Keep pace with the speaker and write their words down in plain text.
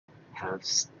have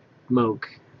smoke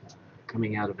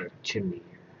coming out of a chimney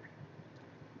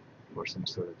or some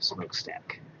sort of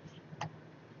smokestack.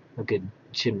 A good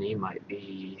chimney might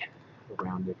be a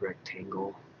rounded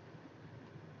rectangle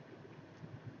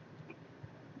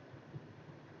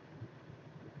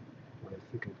with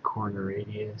a good corner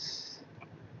radius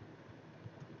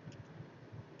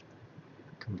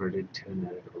converted to an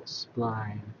editable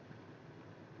spline.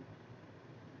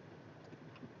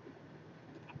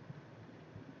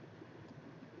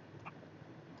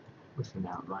 With an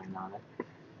outline on it.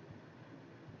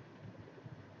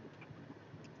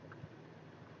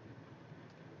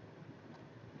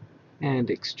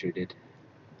 And extruded.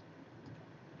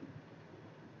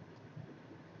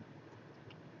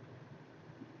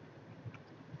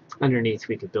 Underneath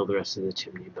we could build the rest of the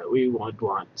chimney, but we would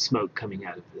want smoke coming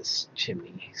out of this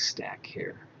chimney stack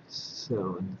here.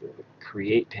 So in the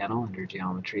Create panel under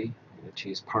Geometry, I'm going to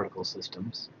choose Particle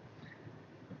Systems.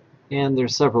 And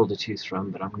there's several to choose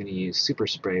from, but I'm going to use Super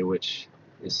Spray, which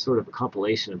is sort of a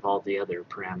compilation of all the other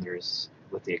parameters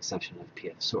with the exception of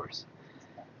PF Source.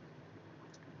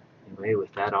 Anyway,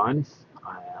 with that on,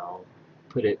 I'll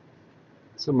put it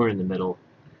somewhere in the middle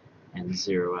and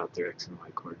zero out their X and Y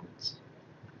coordinates,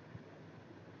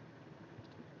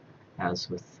 as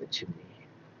with the chimney.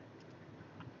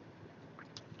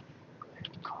 Go ahead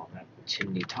and call that the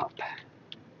chimney top.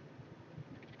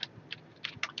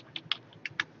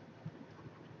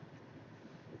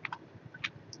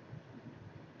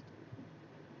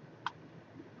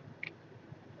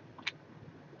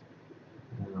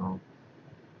 And I'll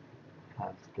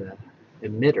have the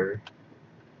emitter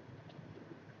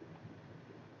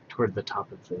toward the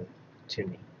top of the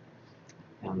chimney.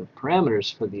 Now the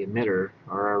parameters for the emitter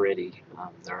are already,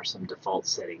 there are some default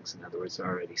settings. In other words, they're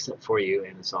already set for you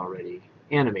and it's already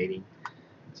animating.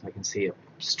 So I can see a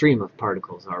stream of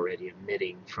particles already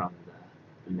emitting from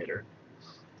the emitter.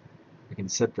 I can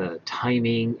set the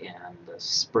timing and the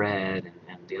spread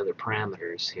and the other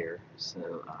parameters here.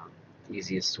 So the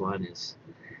easiest one is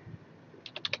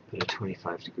put a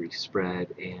 25-degree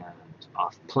spread and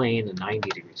off plane a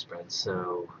 90-degree spread.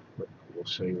 So we'll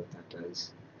show you what that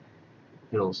does.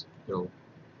 It'll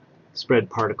spread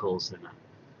particles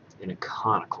in a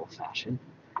conical fashion.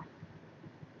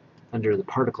 Under the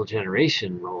particle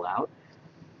generation rollout,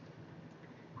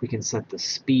 we can set the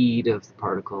speed of the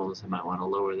particles. I might want to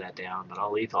lower that down, but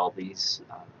I'll leave all these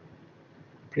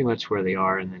pretty much where they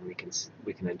are, and then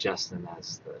we can adjust them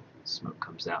as the smoke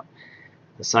comes out.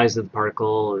 The size of the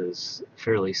particle is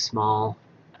fairly small,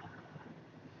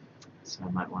 so I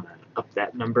might want to up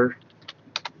that number,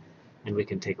 and we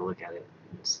can take a look at it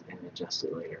and adjust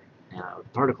it later. Now,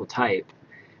 particle type,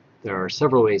 there are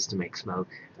several ways to make smoke.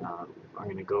 I'm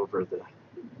going to go over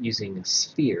using a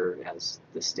sphere as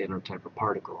the standard type of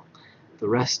particle. The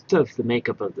rest of the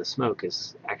makeup of the smoke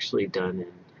is actually done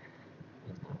in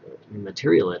the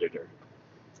material editor.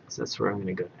 So that's where I'm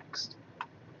going to go next.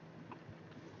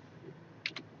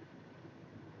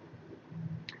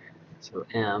 So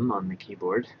M on the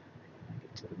keyboard,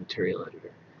 get to the material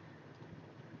editor.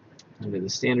 Under the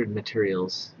standard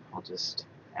materials, I'll just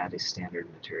add a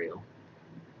standard material.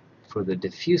 For the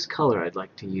diffuse color, I'd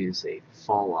like to use a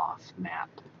falloff map.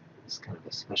 It's kind of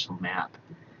a special map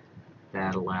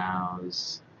that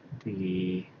allows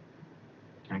I'm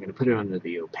going to put it under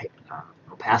the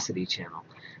opacity channel.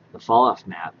 The falloff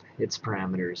map, its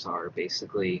parameters are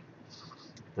basically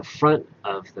the front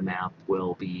of the map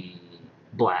will be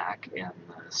black and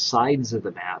the sides of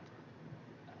the map,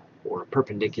 or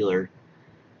perpendicular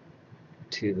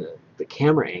to the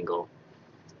camera angle,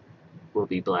 will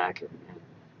be black,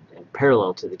 and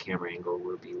parallel to the camera angle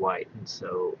will be white. And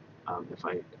so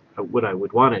what I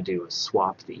would want to do is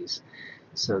swap these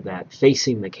so that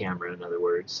facing the camera, in other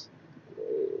words,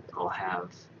 I'll have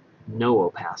no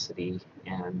opacity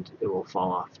and it will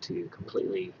fall off to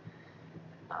completely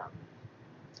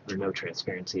or no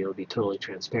transparency. It'll be totally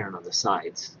transparent on the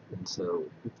sides, and so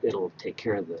it'll take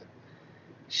care of the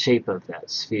shape of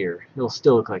that sphere. It'll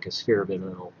still look like a sphere, but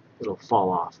it'll fall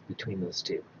off between those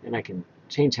two. And I can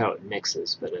change how it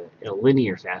mixes, but in a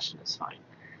linear fashion is fine.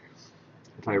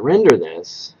 If I render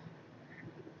this,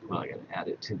 well, I got to add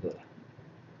it to the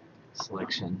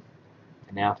selection.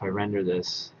 And now if I render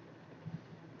this,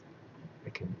 I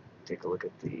can take a look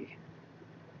at the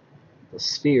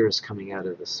spheres coming out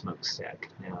of the smokestack.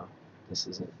 Now, this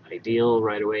isn't ideal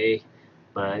right away,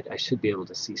 but I should be able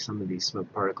to see some of these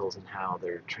smoke particles and how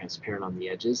they're transparent on the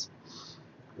edges.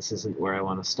 This isn't where I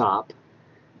want to stop.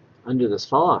 Under this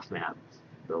falloff map,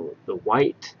 the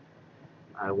white,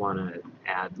 I want to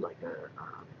add like a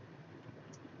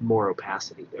more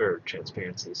opacity or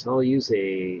transparency. So I'll use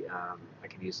I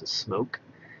can use a smoke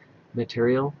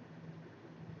material.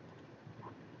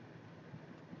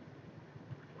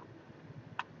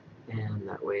 And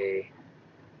that way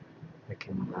I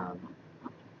can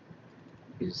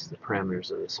use the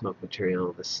parameters of the smoke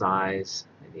material, the size.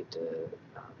 I need to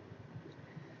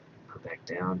put back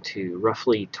down to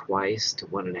roughly twice to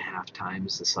 1.5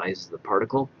 times the size of the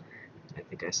particle. I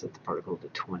think I set the particle to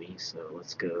 20, so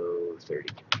let's go 30.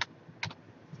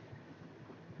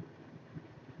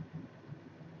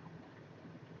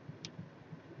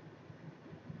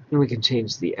 And we can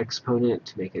change the exponent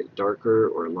to make it darker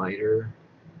or lighter.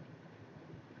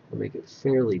 We'll make it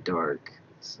fairly dark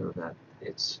so that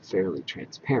it's fairly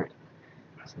transparent.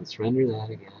 So let's render that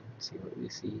again, see what we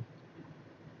see.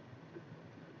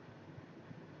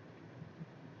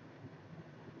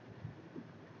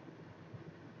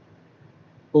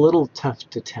 A little tough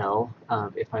to tell.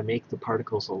 If I make the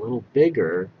particles a little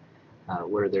bigger,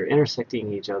 where they're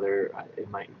intersecting each other, it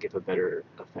might give a better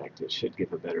effect. It should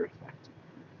give a better effect.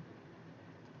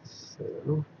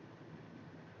 So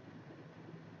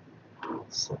I'll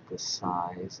set the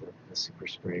size of the super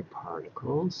spray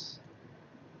particles.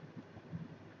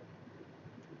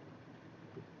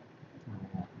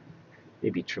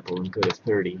 Maybe triple and go to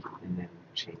 30, and then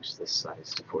change this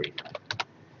size to 45.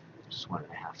 Just 1.5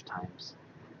 times.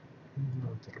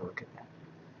 We'll take a look at that.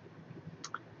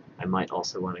 I might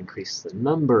also want to increase the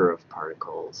number of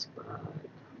particles, but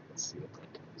let's see what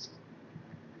that does.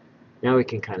 Now we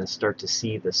can kind of start to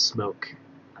see the smoke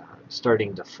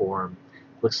starting to form.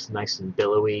 Looks nice and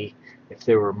billowy. If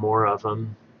there were more of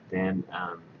them, then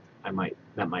that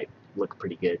might look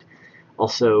pretty good.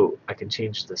 Also, I can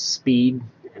change the speed,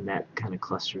 and that kind of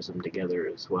clusters them together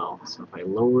as well. So if I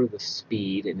lower the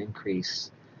speed and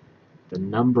increase the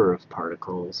number of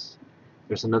particles,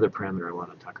 there's another parameter I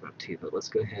want to talk about too, but let's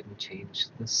go ahead and change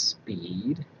the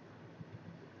speed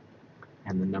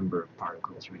and the number of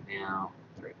particles. Right now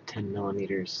they're at 10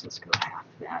 millimeters. Let's go half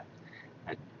that.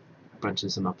 That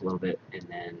bunches them up a little bit, and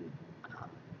then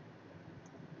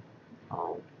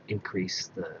I'll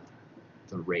increase the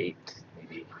rate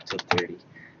maybe to 30,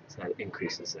 so that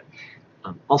increases it.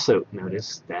 Also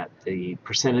notice that the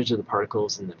percentage of the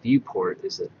particles in the viewport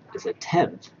is a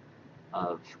tenth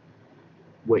of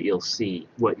what you'll see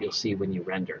when you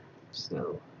render.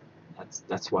 So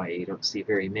that's why you don't see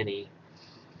very many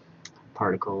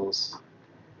particles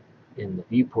in the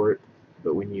viewport,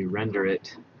 but when you render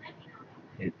it,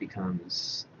 it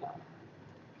becomes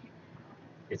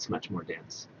it's much more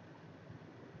dense.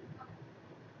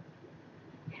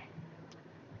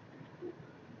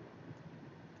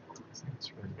 So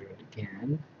let's render it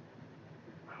again.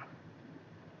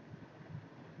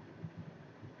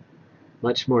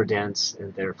 Much more dense,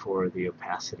 and therefore the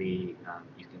opacity,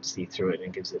 you can see through it, and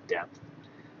it gives it depth.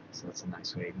 So that's a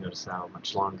nice way. Notice how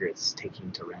much longer it's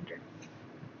taking to render.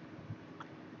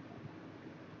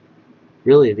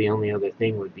 Really, the only other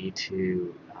thing would be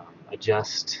to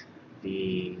adjust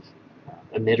the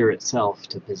emitter itself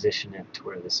to position it to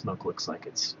where the smoke looks like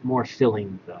it's more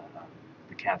filling the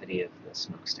cavity of the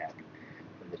smokestack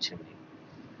or the chimney.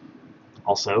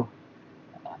 Also,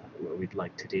 what we'd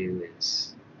like to do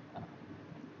is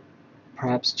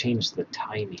perhaps change the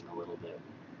timing a little bit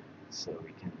so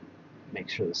we can make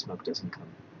sure the smoke doesn't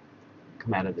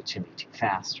come out of the chimney too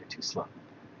fast or too slow.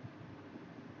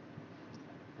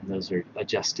 And those are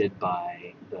adjusted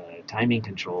by the timing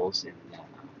controls. And go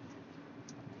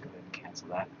ahead and cancel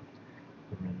that.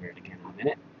 We'll render it again in a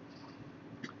minute.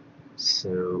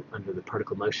 So under the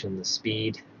particle motion, the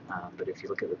speed, but if you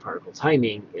look at the particle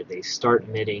timing, they start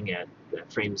emitting at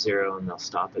frame 0 and they'll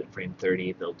stop at frame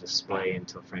 30. They'll display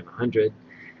until frame 100.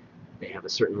 They have a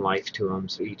certain life to them,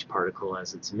 so each particle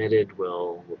as it's emitted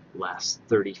will last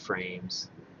 30 frames.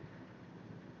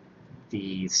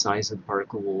 The size of the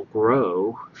particle will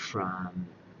grow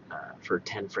for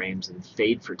 10 frames and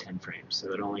fade for 10 frames,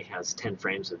 so it only has 10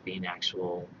 frames of being the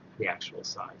actual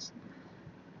size.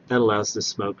 That allows the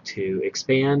smoke to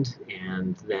expand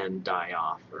and then die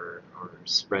off or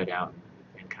spread out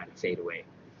and kind of fade away.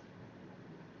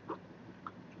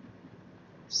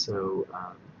 So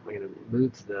I'm going to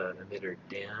move the emitter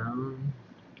down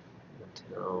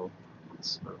until the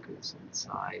smoke is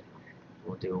inside.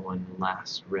 We'll do one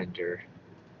last render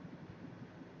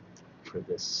for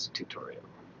this tutorial.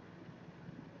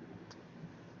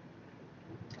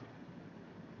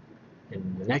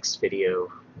 In the next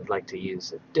video, I'd like to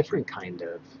use a different kind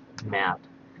of map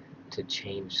to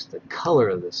change the color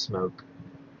of the smoke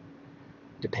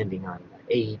depending on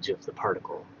the age of the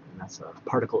particle. And that's a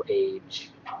particle age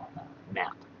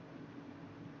map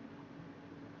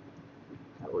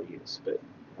that we'll use. But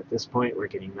at this point, we're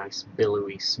getting nice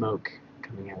billowy smoke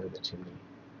coming out of the chimney.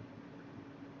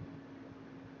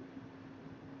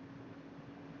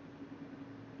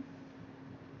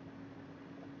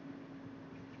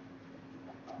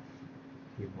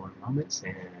 more moments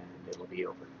and it'll be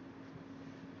over.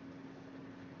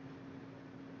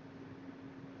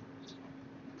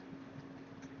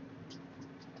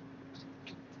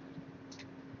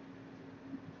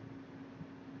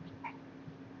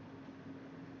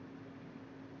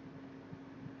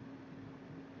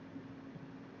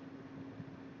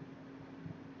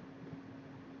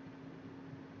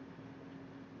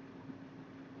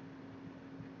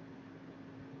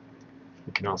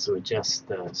 You can also adjust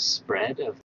the spread of